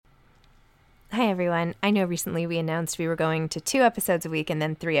Hi, everyone. I know recently we announced we were going to 2 episodes a week and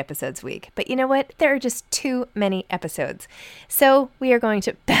then 3 episodes a week. But you know what? There are just too many episodes. So we are going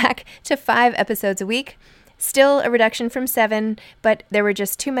back to 5 episodes a week. Still a reduction from 7, but there were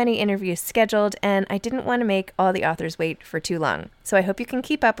just too many interviews scheduled, and I didn't want to make all the authors wait for too long. So I hope you can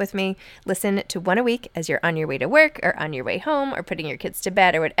keep up with me. Listen to 1 a week as you're on your way to work or on your way home or putting your kids to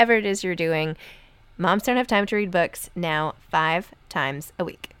bed or whatever it is you're doing. Moms Don't Have Time to Read Books, now 5 times a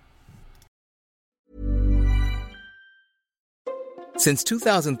week. Since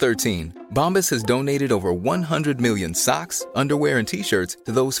 2013, Bombas has donated over 100 million socks, underwear, and T-shirts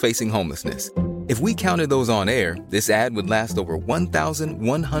to those facing homelessness. If we counted those on air, this ad would last over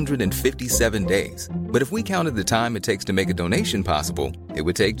 1,157 days. But if we counted the time it takes to make a donation possible, it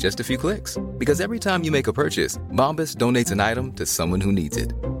would take just a few clicks. Because every time you make a purchase, Bombas donates an item to someone who needs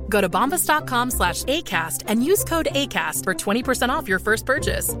it. Go to bombas.com/ACAST and use code ACAST for 20% off your first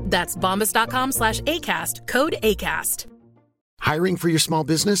purchase. That's bombas.com/ACAST, code ACAST. Hiring for your small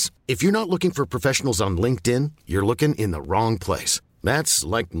business? If you're not looking for professionals on LinkedIn, you're looking in the wrong place. That's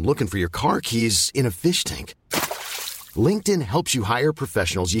like looking for your car keys in a fish tank. LinkedIn helps you hire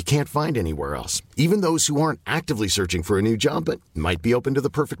professionals you can't find anywhere else, even those who aren't actively searching for a new job but might be open to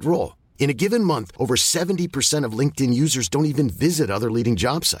the perfect role. In a given month, over 70% of LinkedIn users don't even visit other leading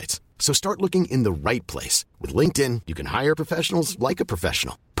job sites. So start looking in the right place. With LinkedIn, you can hire professionals like a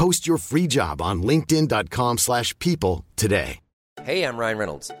professional. Post your free job on linkedin.com/people today. Hey, I'm Ryan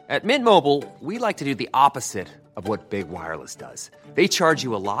Reynolds. At Mint Mobile, we like to do the opposite of what Big Wireless does. They charge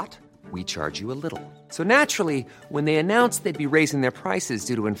you a lot, we charge you a little. So naturally, when they announced they'd be raising their prices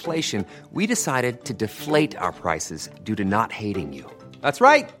due to inflation, we decided to deflate our prices due to not hating you. That's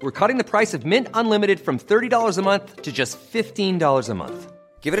right. We're cutting the price of Mint Unlimited from $30 a month to just $15 a month.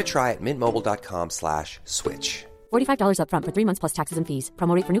 Give it a try at mintmobile.com/switch. $45 up front for 3 months plus taxes and fees.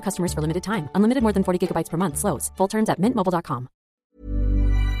 Promo rate for new customers for limited time. Unlimited more than 40 gigabytes per month. Slows full terms at mintmobile.com.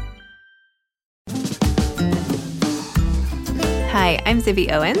 Hi, I'm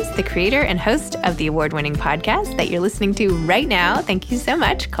Zibby Owens, the creator and host of the award-winning podcast that you're listening to right now. Thank you so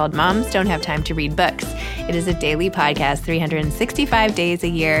much, called Moms Don't Have Time to Read Books. It is a daily podcast, 365 days a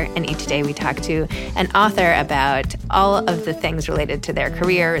year, and each day we talk to an author about all of the things related to their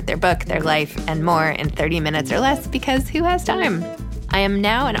career, their book, their life, and more in 30 minutes or less, because who has time? I am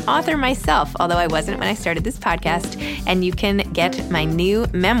now an author myself, although I wasn't when I started this podcast, and you can get my new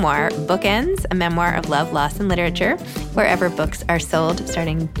memoir, Bookends, a memoir of love, loss, and literature, wherever books are sold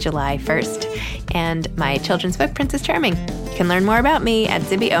starting July 1st, and my children's book, Princess Charming. You can learn more about me at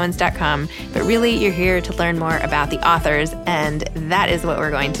zibbyowens.com, but really you're here to learn more about the authors, and that is what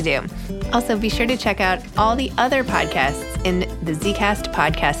we're going to do. Also, be sure to check out all the other podcasts in the Zcast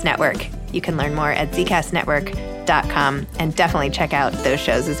Podcast Network. You can learn more at zcastnetwork.com and definitely check out those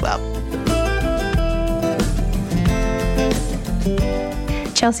shows as well.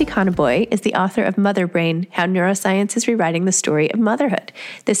 Chelsea Conaboy is the author of Mother Brain, How Neuroscience is Rewriting the Story of Motherhood.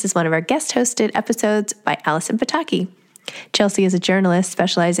 This is one of our guest-hosted episodes by Allison Pataki. Chelsea is a journalist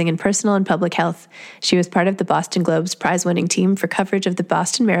specializing in personal and public health. She was part of the Boston Globe's prize-winning team for coverage of the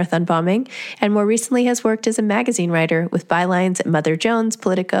Boston Marathon bombing, and more recently has worked as a magazine writer with bylines at Mother Jones,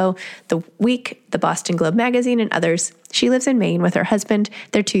 Politico, The Week, the Boston Globe magazine, and others. She lives in Maine with her husband,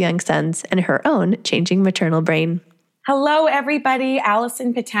 their 2 young sons, and her own changing maternal brain. Hello, everybody.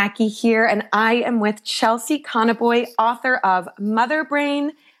 Allison Pataki here, and I am with Chelsea Conaboy, author of Mother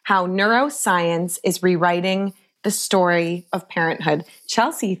Brain, How Neuroscience is Rewriting the Story of Parenthood.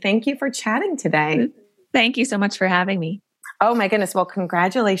 Chelsea, thank you for chatting today. Thank you so much for having me. Oh my goodness. Well,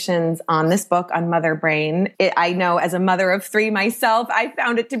 congratulations on this book on Mother Brain. I know as a mother of 3 myself, I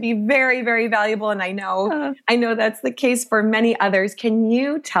found it to be very, very valuable. And I know that's the case for many others. Can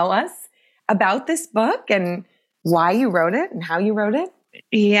you tell us about this book and why you wrote it and how you wrote it?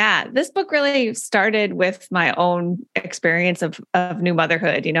 Yeah, this book really started with my own experience of new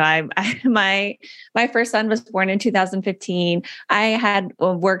motherhood. You know, my first son was born in 2015. I had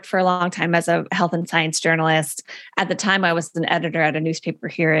worked for a long time as a health and science journalist. At the time, I was an editor at a newspaper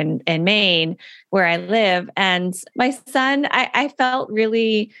here in Maine, where I live. And my son, I felt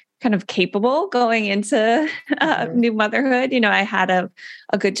really kind of capable going into new motherhood. You know, I had a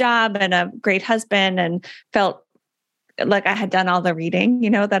good job and a great husband, and felt like I had done all the reading, you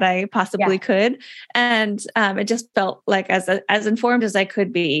know, that I possibly could. And it just felt like as informed as I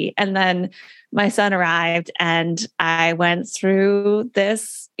could be. And then my son arrived and I went through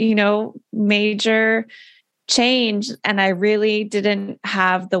this, you know, major change. And I really didn't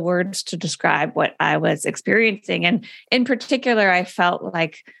have the words to describe what I was experiencing. And in particular, I felt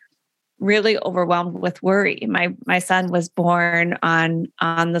like really overwhelmed with worry. My son was born on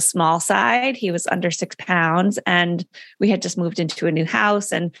the small side. He was under 6 pounds, and we had just moved into a new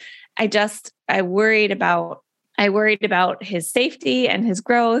house. And I worried about his safety and his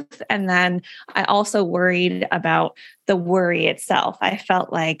growth. And then I also worried about the worry itself. I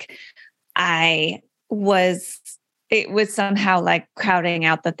felt like it was somehow like crowding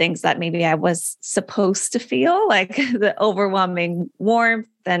out the things that maybe I was supposed to feel, like the overwhelming warmth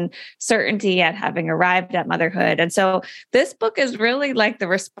and certainty at having arrived at motherhood. And so this book is really like the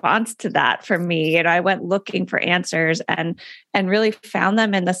response to that for me. I went looking for answers and really found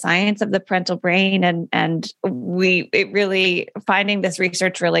them in the science of the parental brain. And finding this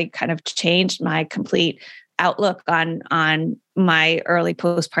research really kind of changed my complete outlook on my early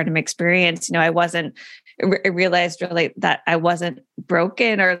postpartum experience. I realized really that I wasn't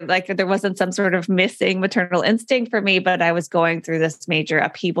broken, or like there wasn't some sort of missing maternal instinct for me, but I was going through this major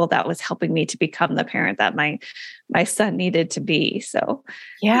upheaval that was helping me to become the parent that my son needed to be. So,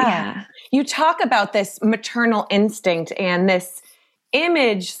 yeah. You talk about this maternal instinct and this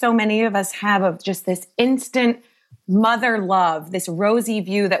image so many of us have of just this instant mother love, this rosy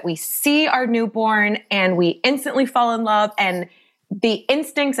view that we see our newborn and we instantly fall in love, and the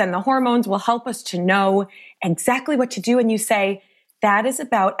instincts and the hormones will help us to know exactly what to do. And you say that is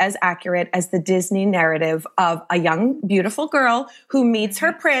about as accurate as the Disney narrative of a young, beautiful girl who meets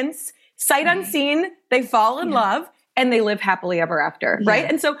her prince, sight unseen, they fall in love, and they live happily ever after, right?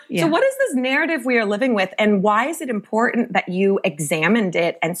 And so what is this narrative we are living with, and why is it important that you examined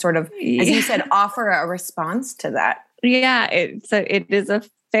it and sort of, as you said, offer a response to that? Yeah, it is a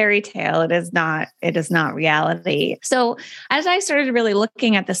fairy tale. It is not reality. So as I started really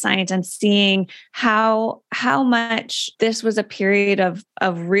looking at the science and seeing how much this was a period of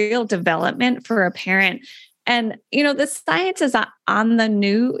real development for a parent. And, the science is on the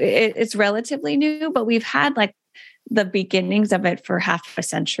new, it's relatively new, but we've had like the beginnings of it for half a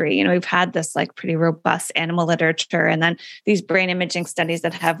century. We've had this like pretty robust animal literature, and then these brain imaging studies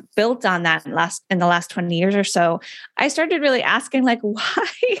that have built on that in the last 20 years or so. I started really asking, like, why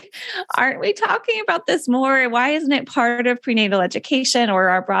aren't we talking about this more? Why isn't it part of prenatal education or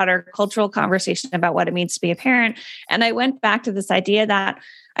our broader cultural conversation about what it means to be a parent? And I went back to this idea that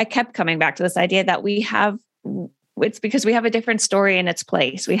I kept coming back to this idea that it's because we have a different story in its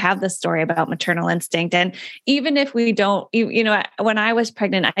place. We have this story about maternal instinct. And even if we don't, when I was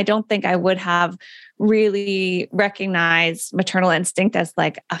pregnant, I don't think I would have really recognized maternal instinct as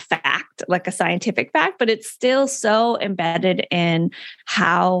like a fact, like a scientific fact, but it's still so embedded in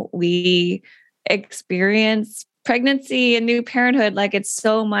how we experience pregnancy and new parenthood. Like it's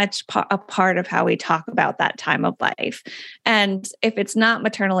so much a part of how we talk about that time of life. And if it's not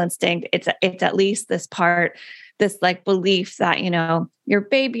maternal instinct, it's at least this like belief that, your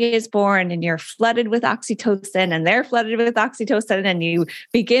baby is born and you're flooded with oxytocin and they're flooded with oxytocin, and you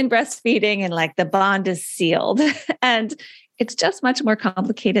begin breastfeeding and like the bond is sealed. And it's just much more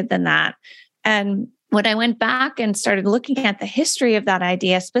complicated than that. And when I went back and started looking at the history of that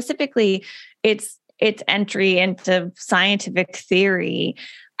idea, specifically its entry into scientific theory,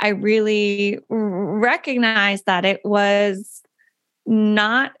 I really recognized that it was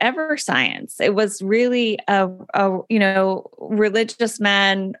not ever science. It was really a religious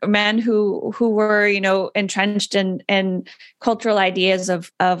men who were, entrenched in cultural ideas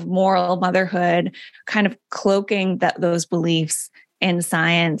of moral motherhood, kind of cloaking those beliefs in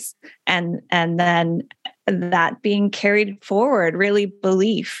science, and then that being carried forward, really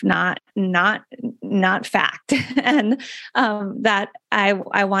belief, not fact. And that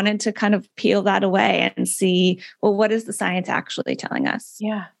I wanted to kind of peel that away and see, well, what is the science actually telling us?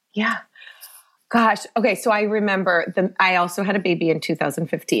 Yeah. Gosh. Okay. So I remember I also had a baby in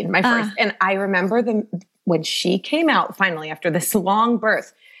 2015, my first, and I remember when she came out finally after this long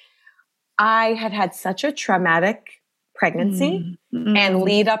birth, I had such a traumatic pregnancy and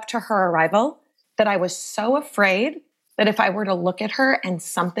lead up to her arrival that I was so afraid that if I were to look at her and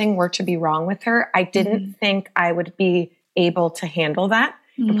something were to be wrong with her, I didn't think I would be able to handle that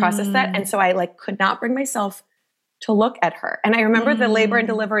and process that. And so I could not bring myself to look at her. And I remember the labor and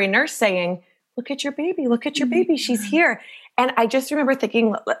delivery nurse saying, look at your baby, she's here. And I just remember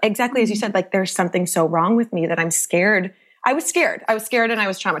thinking exactly as you said, like there's something so wrong with me that I'm scared. I was scared and I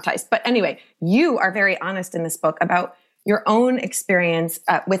was traumatized. But anyway, you are very honest in this book about your own experience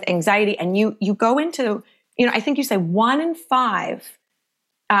with anxiety. And you go into, I think you say 1 in 5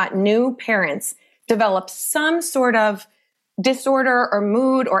 new parents develop some sort of disorder or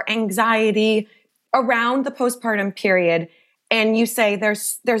mood or anxiety around the postpartum period. And you say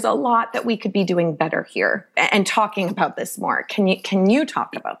there's a lot that we could be doing better here and talking about this more. Can you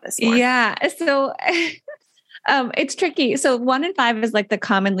talk about this more? Yeah. So it's tricky. So 1 in 5 is like the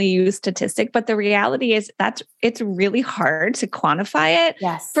commonly used statistic, but the reality is that it's really hard to quantify it.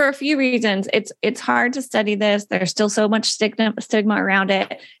 Yes. For a few reasons. It's hard to study this. There's still so much stigma around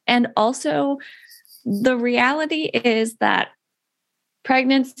it. And also the reality is that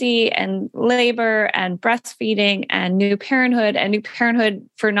pregnancy and labor and breastfeeding and new parenthood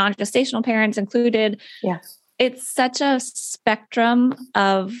for non-gestational parents included. Yes. It's such a spectrum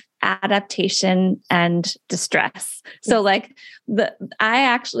of adaptation and distress. So like I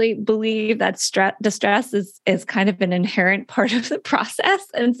actually believe that distress is kind of an inherent part of the process.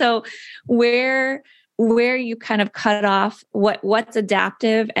 And so where you kind of cut off what's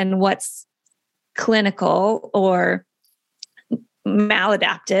adaptive and what's clinical or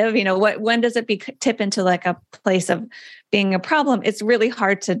maladaptive, when does it tip into like a place of being a problem? It's really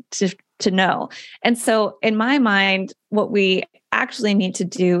hard to know. And so in my mind, what we actually need to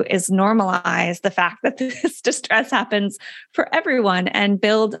do is normalize the fact that this distress happens for everyone and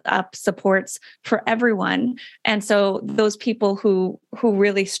build up supports for everyone. And so those people who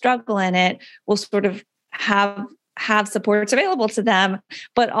really struggle in it will sort of have supports available to them,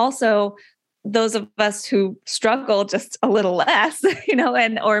 but also those of us who struggle just a little less,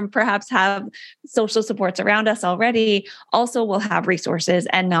 or perhaps have social supports around us already, also will have resources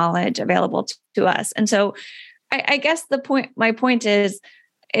and knowledge available to us. And so I guess my point is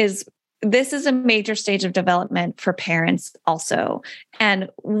this is a major stage of development for parents also. And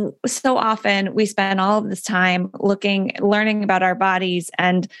so often we spend all of this time learning about our bodies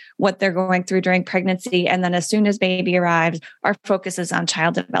and what they're going through during pregnancy. And then as soon as baby arrives, our focus is on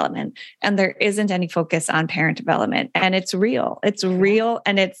child development. And there isn't any focus on parent development. And it's real. It's real.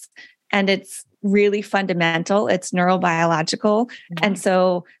 And it's really fundamental. It's neurobiological. Mm-hmm. And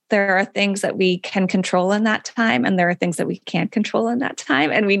so there are things that we can control in that time, and there are things that we can't control in that time.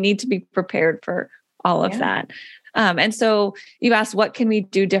 And we need to be prepared for all of that. And so you asked, what can we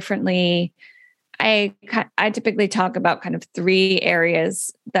do differently? I typically talk about kind of 3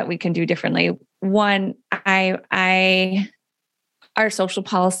 areas that we can do differently. One, our social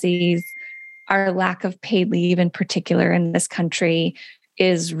policies, our lack of paid leave in particular in this country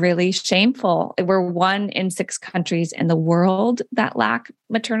is really shameful. We're 1 in 6 countries in the world that lack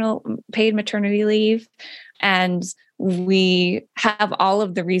paid maternity leave. And we have all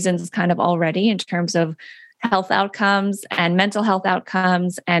of the reasons kind of already in terms of health outcomes and mental health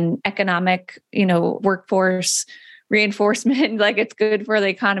outcomes and economic, workforce reinforcement. Like it's good for the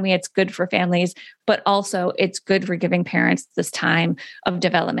economy, it's good for families, but also it's good for giving parents this time of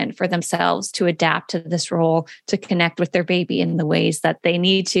development for themselves to adapt to this role, to connect with their baby in the ways that they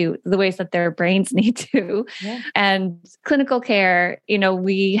need to, the ways that their brains need to. Yeah. And clinical care,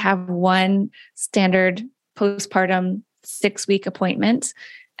 we have 1 standard postpartum 6-week appointment.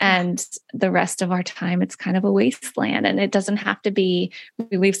 And the rest of our time, it's kind of a wasteland. And it doesn't have to be.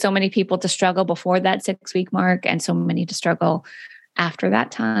 We leave so many people to struggle before that 6-week mark and so many to struggle after that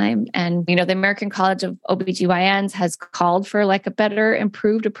time. And, the American College of OBGYNs has called for like a better,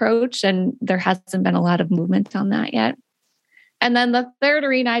 improved approach. And there hasn't been a lot of movement on that yet. And then the third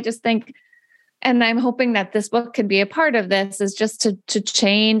arena, I just think, and I'm hoping that this book could be a part of this, is just to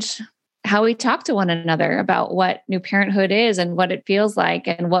change how we talk to one another about what new parenthood is and what it feels like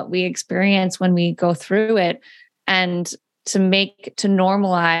and what we experience when we go through it, and to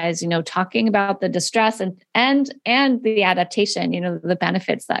normalize, talking about the distress and the adaptation, the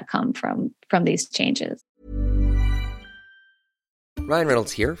benefits that come from these changes. Ryan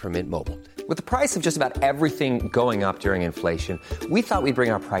Reynolds here from Mint Mobile. With the price of just about everything going up during inflation, we thought we'd bring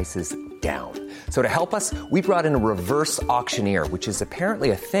our prices down. So to help us, we brought in a reverse auctioneer, which is apparently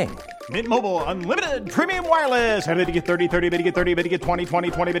a thing. Mint Mobile Unlimited Premium Wireless. How to get 30, 30, bit to get 30, bit to get 20,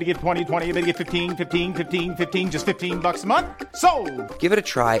 20, 20, bit to get 20, 20, bit to get 15, 15, 15, 15, just $15 a month? Sold! Give it a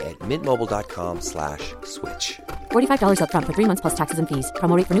try at mintmobile.com/switch. $45 up front for 3 months plus taxes and fees.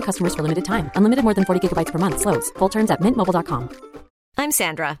 Promo rate for new customers for limited time. Unlimited more than 40 gigabytes per month. Slows full terms at mintmobile.com. I'm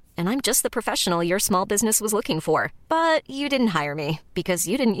Sandra, and I'm just the professional your small business was looking for. But you didn't hire me because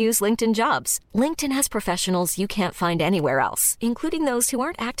you didn't use LinkedIn Jobs. LinkedIn has professionals you can't find anywhere else, including those who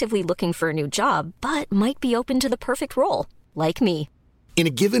aren't actively looking for a new job, but might be open to the perfect role, like me. In a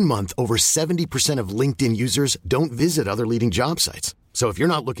given month, over 70% of LinkedIn users don't visit other leading job sites. So if you're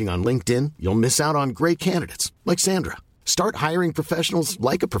not looking on LinkedIn, you'll miss out on great candidates like Sandra. Start hiring professionals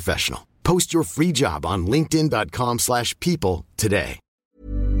like a professional. Post your free job on linkedin.com/people today.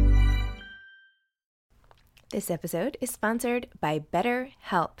 This episode is sponsored by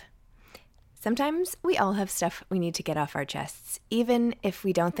BetterHelp. Sometimes we all have stuff we need to get off our chests. Even if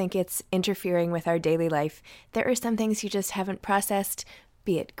we don't think it's interfering with our daily life, there are some things you just haven't processed,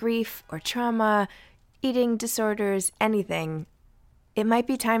 be it grief or trauma, eating disorders, anything. It might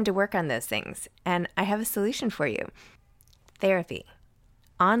be time to work on those things, and I have a solution for you. Therapy.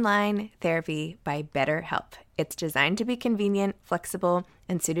 Online therapy by BetterHelp. It's designed to be convenient, flexible,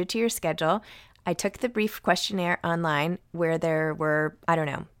 and suited to your schedule. I took the brief questionnaire online where there were,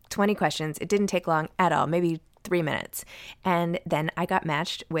 20 questions. It didn't take long at all, maybe 3 minutes. And then I got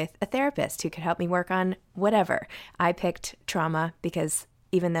matched with a therapist who could help me work on whatever. I picked trauma because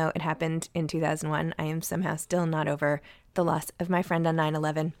even though it happened in 2001, I am somehow still not over the loss of my friend on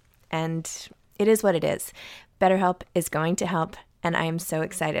 9/11. And it is what it is. BetterHelp is going to help, and I am so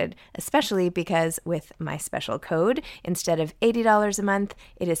excited, especially because with my special code, instead of $80 a month,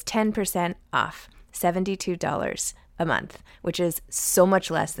 it is 10% off, $72 a month, which is so much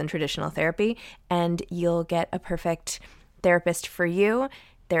less than traditional therapy, and you'll get a perfect therapist for you.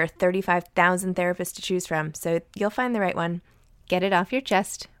 There are 35,000 therapists to choose from, so you'll find the right one. Get it off your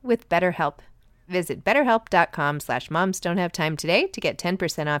chest with BetterHelp. Visit betterhelp.com/momsdon'thavetime today to get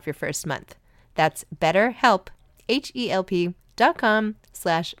 10% off your first month. That's BetterHelp,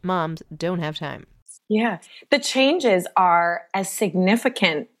 HELP.com/momsdon'thavetime. Yeah. The changes are as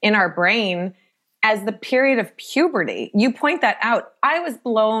significant in our brain as the period of puberty. You point that out. I was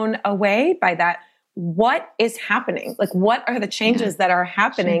blown away by that. What is happening? Like, what are the changes that are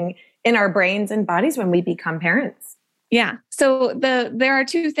happening in our brains and bodies when we become parents? Yeah. So there are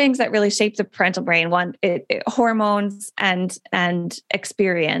two things that really shape the parental brain. One, hormones and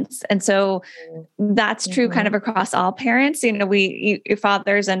experience. And so that's true kind of across all parents. Your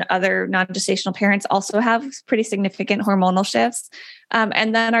fathers and other non-gestational parents also have pretty significant hormonal shifts.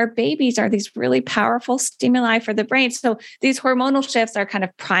 And then our babies are these really powerful stimuli for the brain. So these hormonal shifts are kind of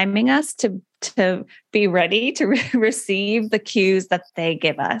priming us to be ready to receive the cues that they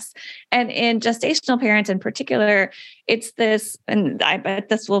give us. And in gestational parents in particular, it's this, and I bet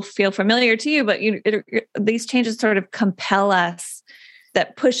this will feel familiar to you, but these changes sort of compel us,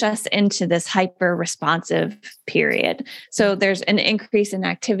 that push us into this hyper responsive period. So there's an increase in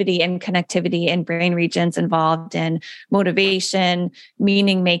activity and connectivity in brain regions involved in motivation,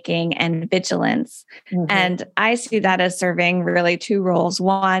 meaning making, and vigilance. Mm-hmm. And I see that as serving really two roles.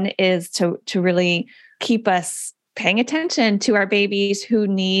 One is to really keep us paying attention to our babies who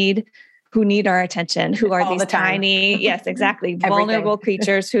need our attention, who are these tiny, yes, exactly, vulnerable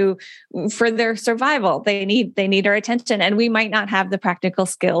creatures who, for their survival, they need our attention. And we might not have the practical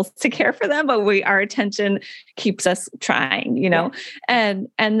skills to care for them, but our attention keeps us trying, Yeah. And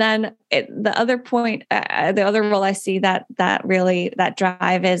then the other point, the other role I see that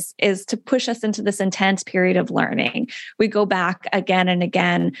drive is to push us into this intense period of learning. We go back again and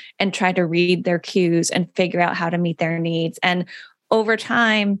again and try to read their cues and figure out how to meet their needs. And over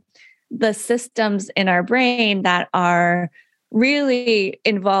time, the systems in our brain that are really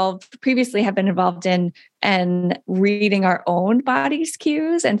previously have been involved in and reading our own body's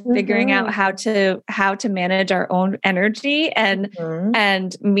cues and figuring out how to manage our own energy and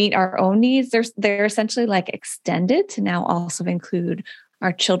meet our own needs. They're essentially like extended to now also include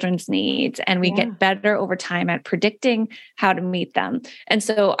our children's needs. And we get better over time at predicting how to meet them. And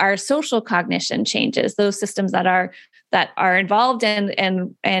so our social cognition changes, those systems that are involved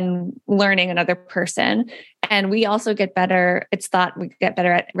in learning another person. And we also get better, it's thought we get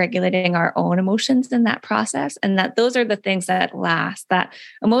better at regulating our own emotions in that process. And that those are the things that last, that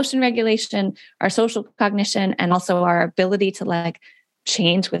emotion regulation, our social cognition, and also our ability to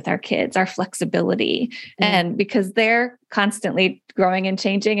change with our kids, our flexibility. And because they're constantly growing and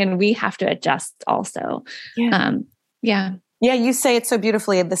changing, and we have to adjust also. Yeah, you say it so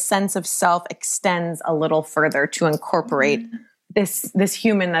beautifully. The sense of self extends a little further to incorporate this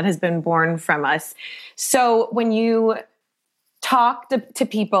human that has been born from us. So when you talk to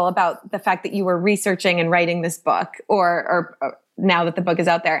people about the fact that you were researching and writing this book, or now that the book is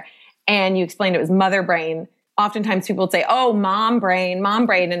out there, and you explained it was mother brain, oftentimes people would say, oh, mom brain.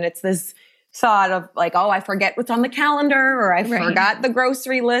 And it's this thought of I forget what's on the calendar, or I forgot the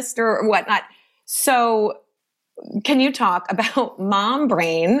grocery list or whatnot. So can you talk about mom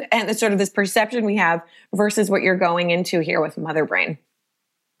brain and the sort of this perception we have versus what you're going into here with mother brain?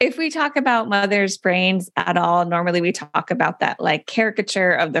 If we talk about mother's brains at all, normally we talk about that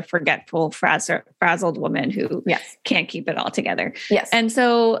caricature of the forgetful, frazzled woman who can't keep it all together. Yes. And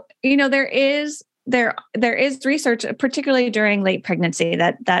so, there is research, particularly during late pregnancy,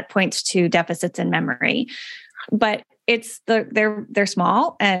 that points to deficits in memory. But they're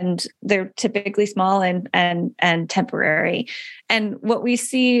small, and they're typically small and temporary. And what we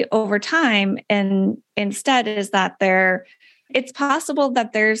see over time and instead is that it's possible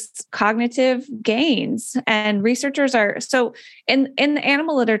that there's cognitive gains, and researchers are so in the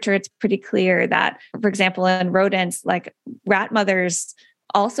animal literature, it's pretty clear that, for example, in rodents, like rat mothers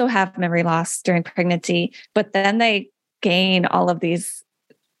also have memory loss during pregnancy, but then they gain all of these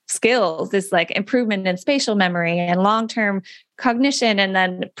skills, this like improvement in spatial memory and long-term cognition, and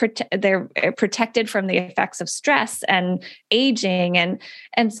then they're protected from the effects of stress and aging,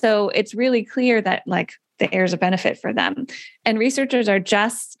 and so it's really clear that like there's a benefit for them. And researchers are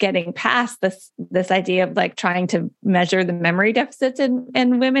just getting past this idea of like trying to measure the memory deficits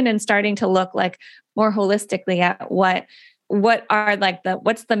in women and starting to look like more holistically at what are like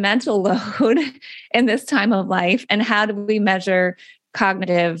what's the mental load in this time of life, and how do we measure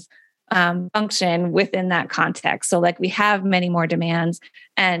cognitive function within that context. So like we have many more demands,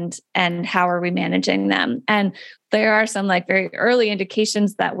 and how are we managing them? And there are some like very early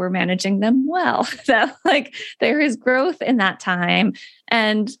indications that we're managing them well, that like there is growth in that time.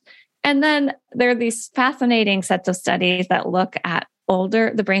 And then there are these fascinating sets of studies that look at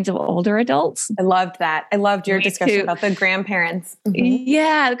the brains of older adults. I loved that. I loved your discussion about the grandparents. Mm-hmm.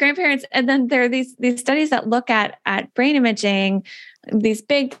 Yeah, the grandparents. And then there are these studies that look at brain imaging, these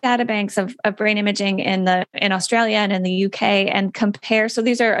big data banks of brain imaging in Australia and in the UK, and compare. So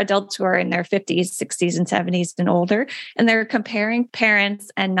these are adults who are in their 50s, 60s, and 70s and older, and they're comparing parents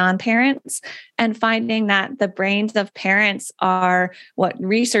and non-parents and finding that the brains of parents are what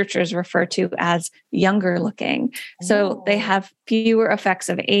researchers refer to as younger looking. So they have fewer effects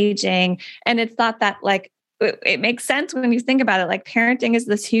of aging. And it's thought that like, it makes sense when you think about it. Like parenting is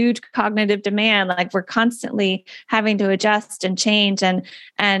this huge cognitive demand. Like we're constantly having to adjust and change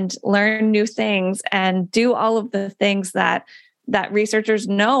and learn new things and do all of the things that researchers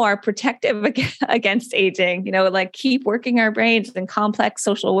know are protective against aging, like keep working our brains in complex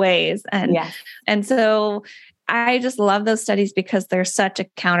social ways. And so I just love those studies because they're such a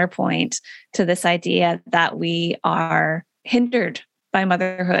counterpoint to this idea that we are hindered by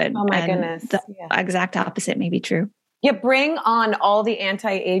motherhood. Oh my goodness. The exact opposite may be true. Yeah, bring on all the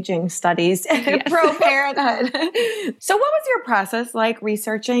anti-aging studies pro parenthood. So what was your process like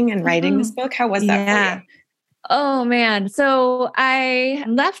researching and writing this book? How was that for you? Oh man. So I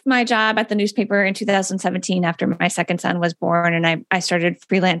left my job at the newspaper in 2017 after my second son was born, and I started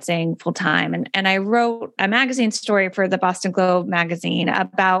freelancing full time. And I wrote a magazine story for the Boston Globe magazine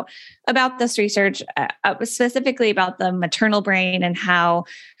about this research, specifically about the maternal brain and how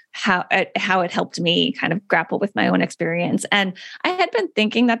it helped me kind of grapple with my own experience. And I had been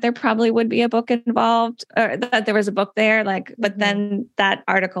thinking that there probably would be a book involved, or that there was a book there, but then that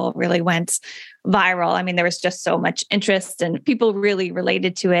article really went viral. I mean, there was just so much interest and people really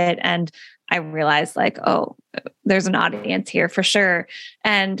related to it. And I realized like, oh, there's an audience here for sure.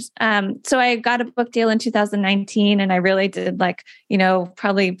 And so I got a book deal in 2019, and I really did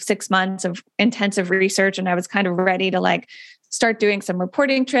probably 6 months of intensive research. And I was kind of ready to start doing some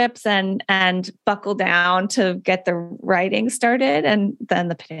reporting trips and buckle down to get the writing started. And then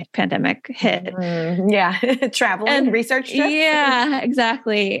the pandemic hit. Travel and research trips. Yeah,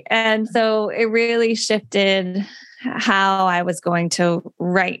 exactly. And so it really shifted how I was going to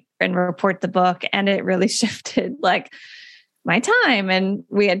write and report the book. And it really shifted my time. And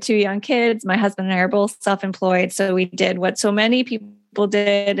we had 2 young kids. My husband and I are both self-employed. So we did what so many people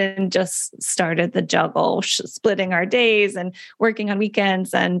did and just started the juggle, splitting our days and working on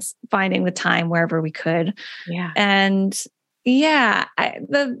weekends and finding the time wherever we could. Yeah. And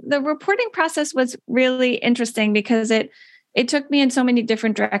the reporting process was really interesting because it took me in so many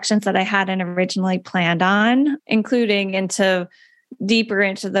different directions that I hadn't originally planned on, including deeper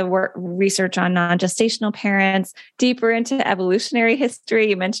into the research on non-gestational parents, deeper into evolutionary history.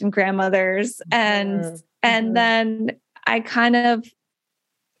 You mentioned grandmothers. And then I kind of,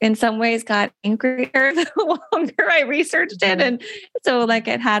 in some ways, got angrier the longer I researched it. And so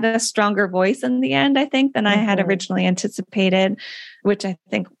it had a stronger voice in the end, I think, than I had originally anticipated, which I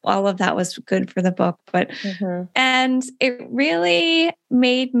think all of that was good for the book. But, and it really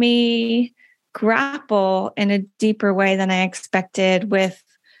made me grapple in a deeper way than I expected with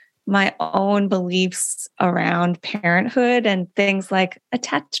my own beliefs around parenthood and things like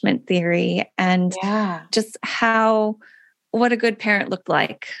attachment theory and just what a good parent looked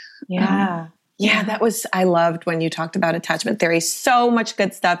like. I loved when you talked about attachment theory. So much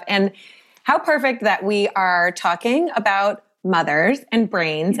good stuff. And how perfect that we are talking about mothers and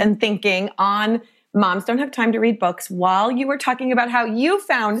brains and thinking on Moms Don't Have Time to Read Books while you were talking about how you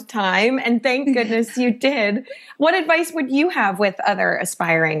found time, and thank goodness you did. What advice would you have with other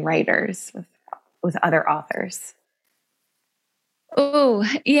aspiring writers, with other authors? Oh,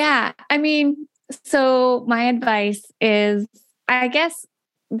 yeah. I mean, so my advice is, I guess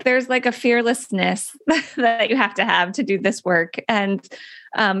there's like a fearlessness that you have to do this work. And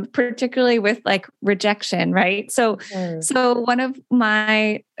particularly with like rejection, right? So when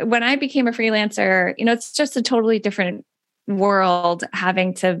I became a freelancer, it's just a totally different world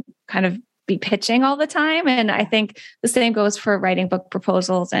having to kind of be pitching all the time. And I think the same goes for writing book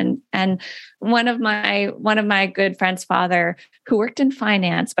proposals. And one of my good friend's father, who worked in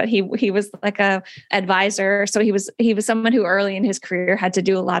finance, but he was like a advisor. So he was someone who early in his career had to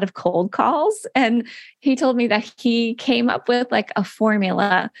do a lot of cold calls. And he told me that he came up with like a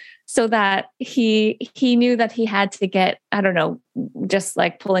formula so that he knew that he had to get, I don't know, just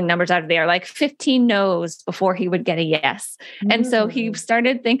like pulling numbers out of the air, like 15 no's before he would get a yes. And so he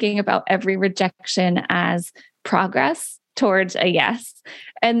started thinking about every rejection as progress towards a yes.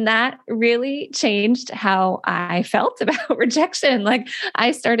 And that really changed how I felt about rejection. Like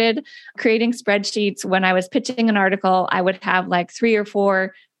I started creating spreadsheets when I was pitching an article. I would have like 3 or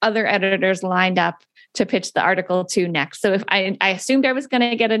 4 other editors lined up to pitch the article to next. So if I assumed I was going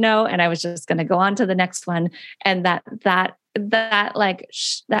to get a no, and I was just going to go on to the next one. And that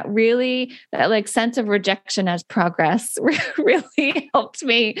sense of rejection as progress really helped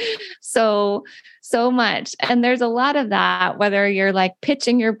me so much. And there's a lot of that, whether you're like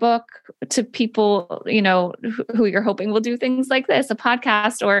pitching your book to people, who you're hoping will do things like this, a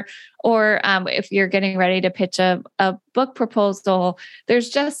podcast, or if you're getting ready to pitch a book proposal, there's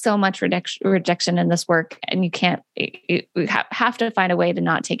just so much rejection in this work, and you have to find a way to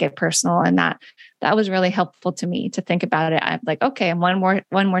not take it personal. And that was really helpful to me to think about it. I'm like, okay, I'm one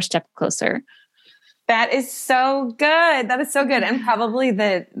more step closer. That is so good. That is so good. And probably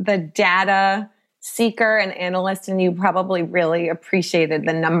the data seeker and analyst, and you probably really appreciated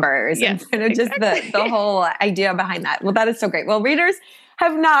the numbers, yes, and kind of just the whole idea behind that. Well, that is so great. Well, readers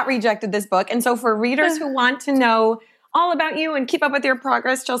have not rejected this book. And so for readers who want to know all about you and keep up with your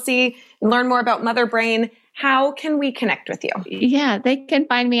progress, Chelsea, and learn more about Mother Brain, how can we connect with you? Yeah, they can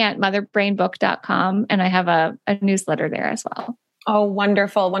find me at motherbrainbook.com, and I have a newsletter there as well. Oh,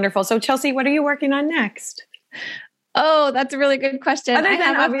 wonderful, wonderful. So Chelsea, what are you working on next? Oh, that's a really good question. Other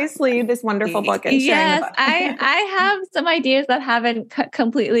than obviously this wonderful book and sharing the book. I have some ideas that haven't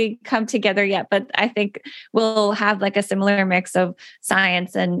completely come together yet, but I think we'll have like a similar mix of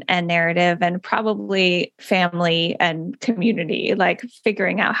science and narrative, and probably family and community, like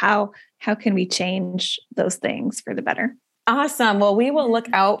figuring out how can we change those things for the better. Awesome. Well, we will look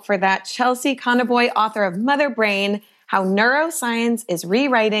out for that. Chelsea Conaboy, author of Mother Brain, How Neuroscience is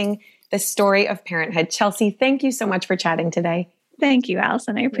Rewriting the Story of Parenthood. Chelsea, thank you so much for chatting today. Thank you,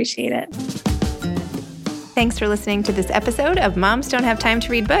 Allison. I appreciate it. Thanks for listening to this episode of Moms Don't Have Time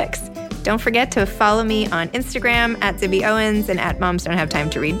to Read Books. Don't forget to follow me on Instagram at Zibby Owens and at Moms Don't Have Time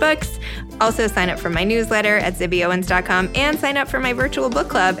to Read Books. Also sign up for my newsletter at zibbyowens.com and sign up for my virtual book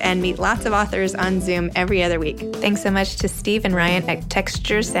club and meet lots of authors on Zoom every other week. Thanks so much to Steve and Ryan at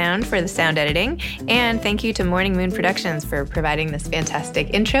Texture Sound for the sound editing. And thank you to Morning Moon Productions for providing this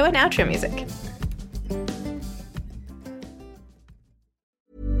fantastic intro and outro music.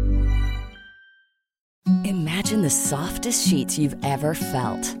 Imagine the softest sheets you've ever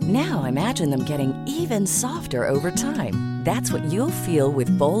felt. Now imagine them getting even softer over time. That's what you'll feel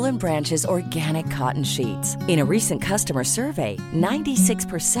with Boll & Branch's organic cotton sheets. In a recent customer survey,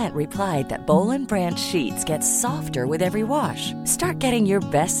 96% replied that Boll & Branch sheets get softer with every wash. Start getting your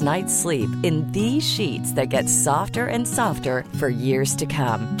best night's sleep in these sheets that get softer and softer for years to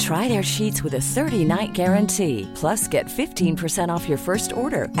come. Try their sheets with a 30-night guarantee. Plus, get 15% off your first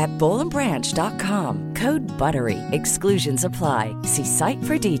order at bollandbranch.com. Code BUTTERY. Exclusions apply. See site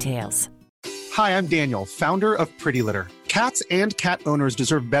for details. Hi, I'm Daniel, founder of Pretty Litter. Cats and cat owners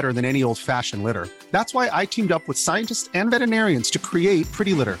deserve better than any old-fashioned litter. That's why I teamed up with scientists and veterinarians to create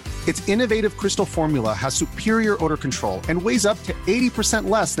Pretty Litter. Its innovative crystal formula has superior odor control and weighs up to 80%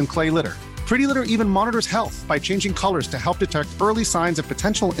 less than clay litter. Pretty Litter even monitors health by changing colors to help detect early signs of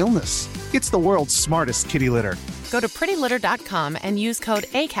potential illness. It's the world's smartest kitty litter. Go to prettylitter.com and use code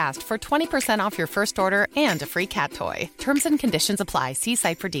ACAST for 20% off your first order and a free cat toy. Terms and conditions apply. See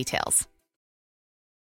site for details.